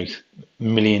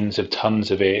 millions of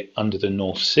tons of it under the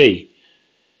North Sea,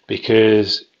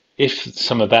 because if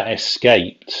some of that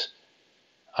escaped,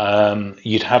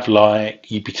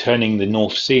 you'd be turning the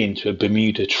North Sea into a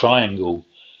Bermuda Triangle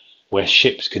where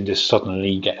ships can just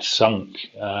suddenly get sunk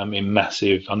in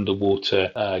massive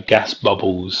underwater gas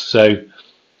bubbles. So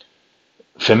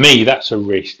for me, that's a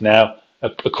risk. Now,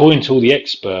 according to all the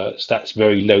experts, that's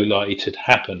very low likely to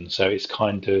happen. So it's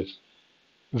kind of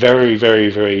very,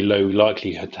 very, very low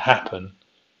likelihood to happen.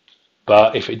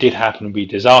 But if it did happen, it would be a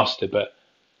disaster. But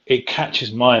it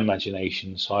catches my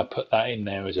imagination, so I put that in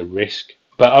there as a risk.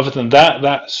 But other than that,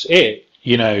 that's it.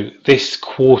 This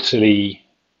quarterly,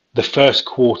 the first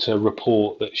quarter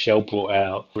report that Shell brought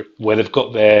out, where they've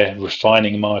got their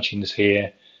refining margins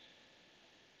here,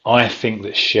 I think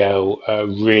that Shell are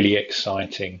really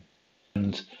exciting.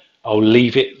 And I'll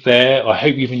leave it there. I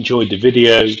hope you've enjoyed the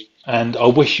video, and I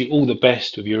wish you all the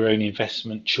best with your own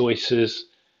investment choices,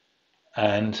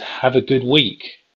 and have a good week.